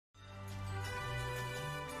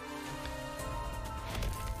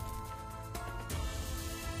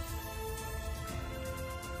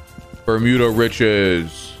Bermuda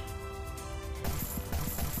Riches.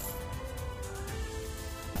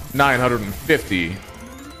 950.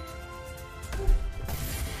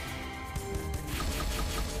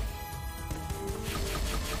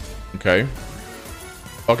 Okay.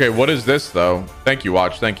 Okay, what is this though? Thank you,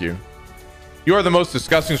 Watch. Thank you. You are the most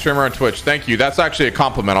disgusting streamer on Twitch. Thank you. That's actually a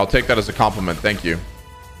compliment. I'll take that as a compliment. Thank you.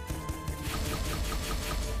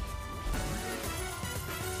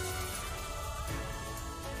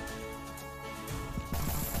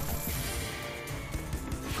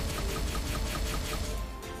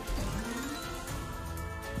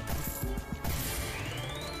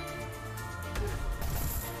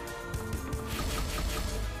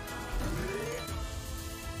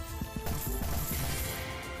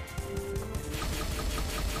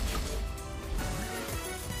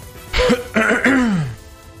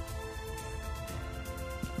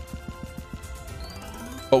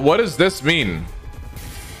 But what does this mean?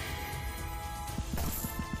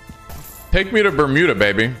 Take me to Bermuda,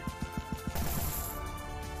 baby.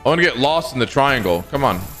 I want to get lost in the triangle. Come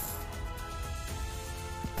on.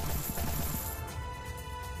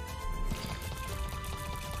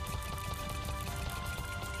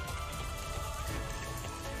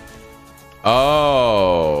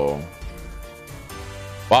 Oh.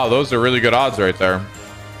 Wow, those are really good odds right there.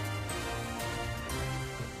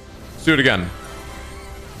 Let's do it again.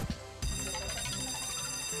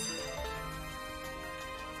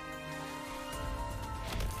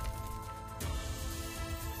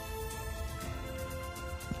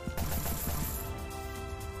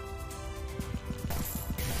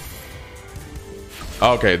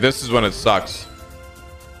 Okay, this is when it sucks.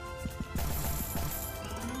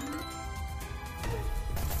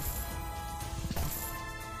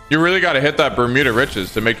 You really got to hit that Bermuda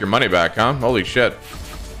Riches to make your money back, huh? Holy shit.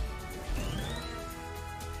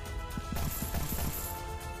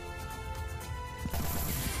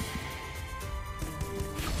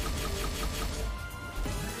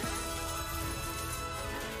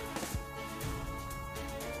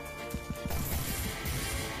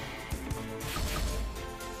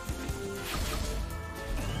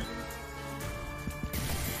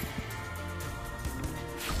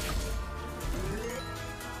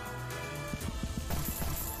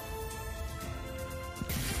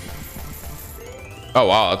 Oh,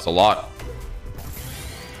 wow, that's a lot.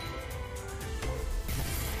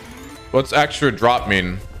 What's extra drop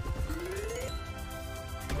mean?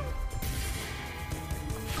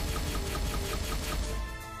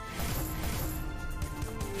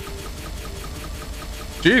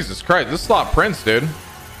 Jesus Christ, this slot prints, dude.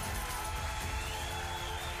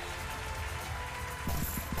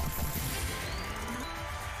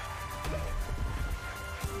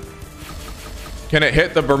 Can it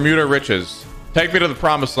hit the Bermuda Riches? Take me to the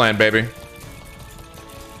promised land, baby.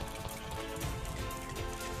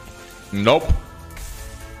 Nope.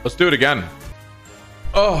 Let's do it again.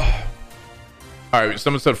 Oh. All right,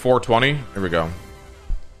 someone said 420. Here we go.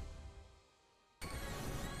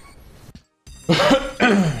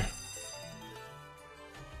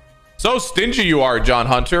 So stingy you are, John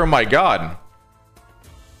Hunter. Oh my God.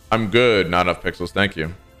 I'm good. Not enough pixels. Thank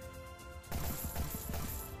you.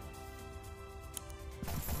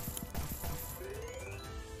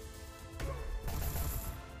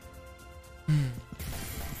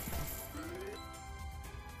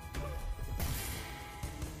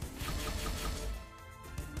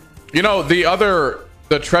 You know,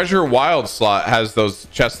 the Treasure Wild slot has those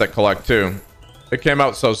chests that collect too. It came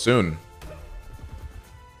out so soon.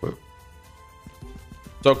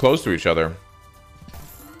 So close to each other.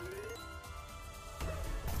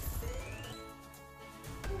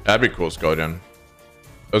 That'd be cool, Skojan.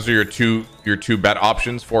 Those are your two bet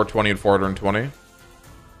options, 420 and 420.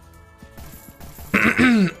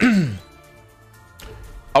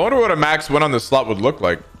 I wonder what a max win on this slot would look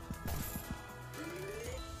like.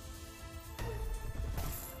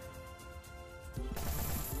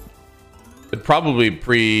 It'd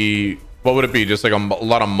probably what would it be? Just like a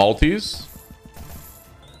lot of multis?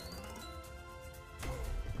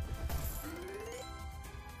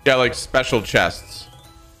 Yeah, like special chests.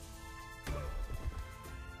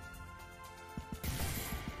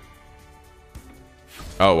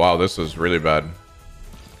 Oh, wow, this is really bad.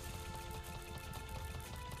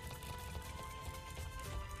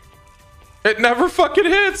 It never fucking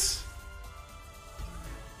hits.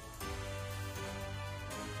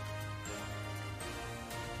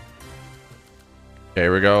 Okay,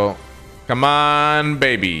 here we go. Come on,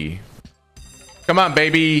 baby. Come on,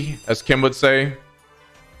 baby, as Kim would say.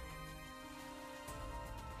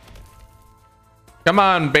 Come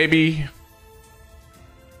on, baby.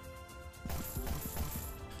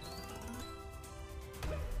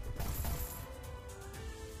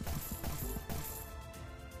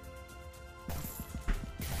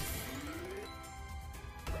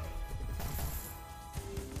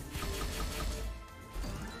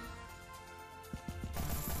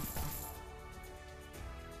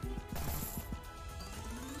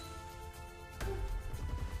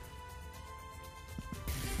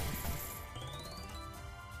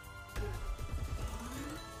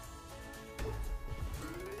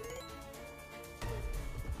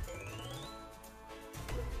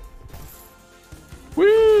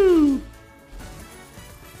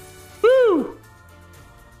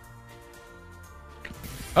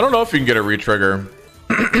 I don't know if you can get a retrigger.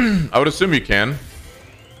 I would assume you can.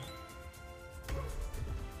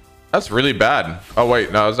 That's really bad. Oh,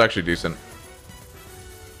 wait. No, it was actually decent.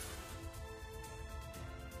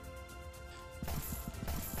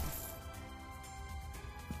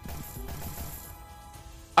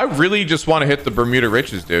 I really just want to hit the Bermuda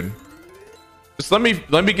Riches, dude. Just let me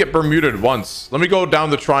get Bermudaed once. Let me go down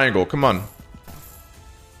the triangle. Come on.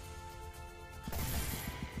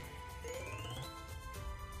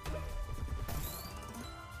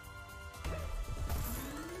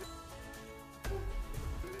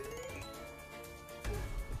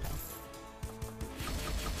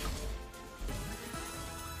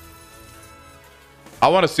 I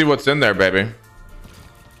want to see what's in there, baby. Where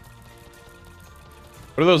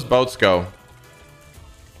do those boats go?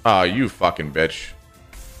 Oh, you fucking bitch.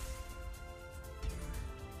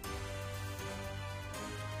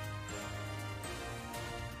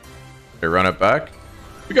 Okay, run it back.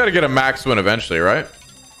 We got to get a max win eventually, right?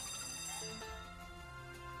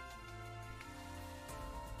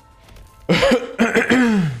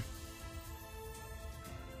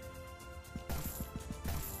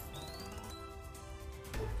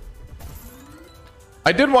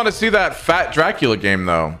 I did want to see that fat Dracula game,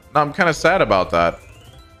 though. No, I'm kind of sad about that.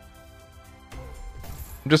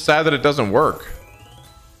 I'm just sad that it doesn't work.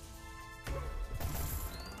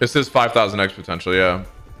 This is 5,000x potential, yeah.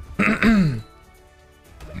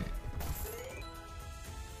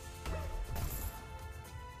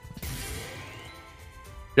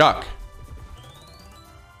 Yuck.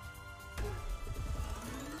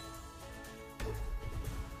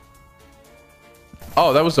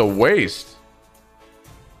 Oh, that was a waste.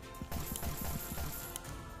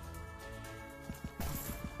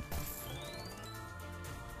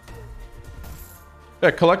 Yeah,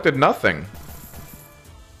 collected nothing.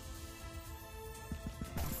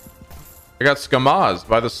 I got skamazed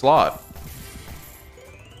by the slot.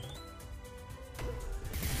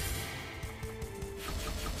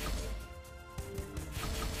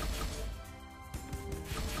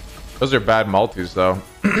 Those are bad multis, though.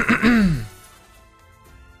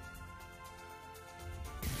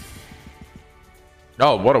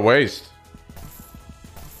 Oh, what a waste.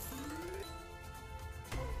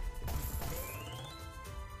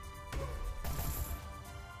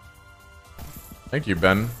 Thank you,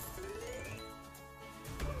 Ben.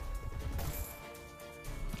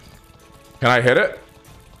 Can I hit it?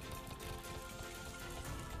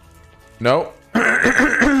 No.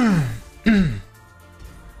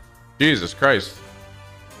 Jesus Christ.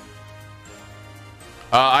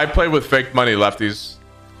 I play with fake money, lefties.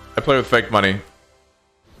 I play with fake money.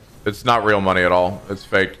 It's not real money at all. It's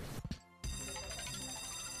fake.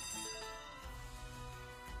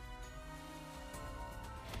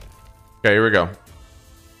 Okay, here we go.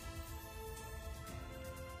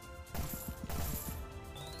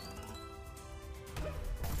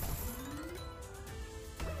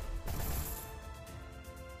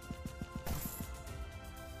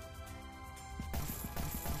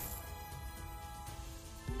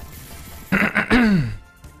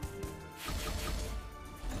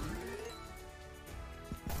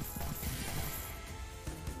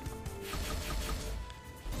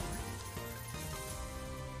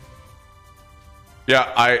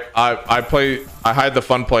 Yeah, I hide the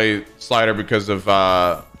fun play slider because of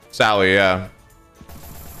Sally, yeah.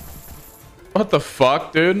 What the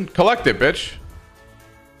fuck, dude? Collect it, bitch.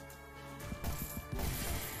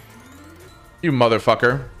 You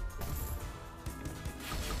motherfucker.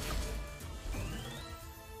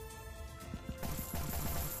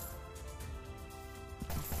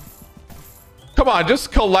 Come on,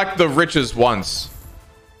 just collect the riches once.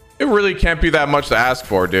 It really can't be that much to ask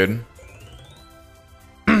for, dude.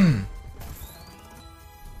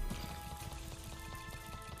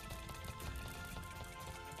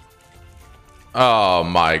 Oh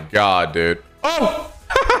my god, dude. Oh!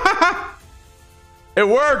 It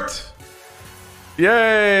worked!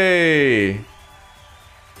 Yay!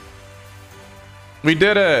 We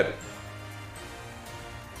did it!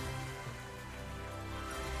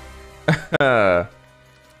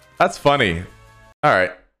 That's funny.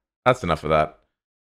 Alright. That's enough of that.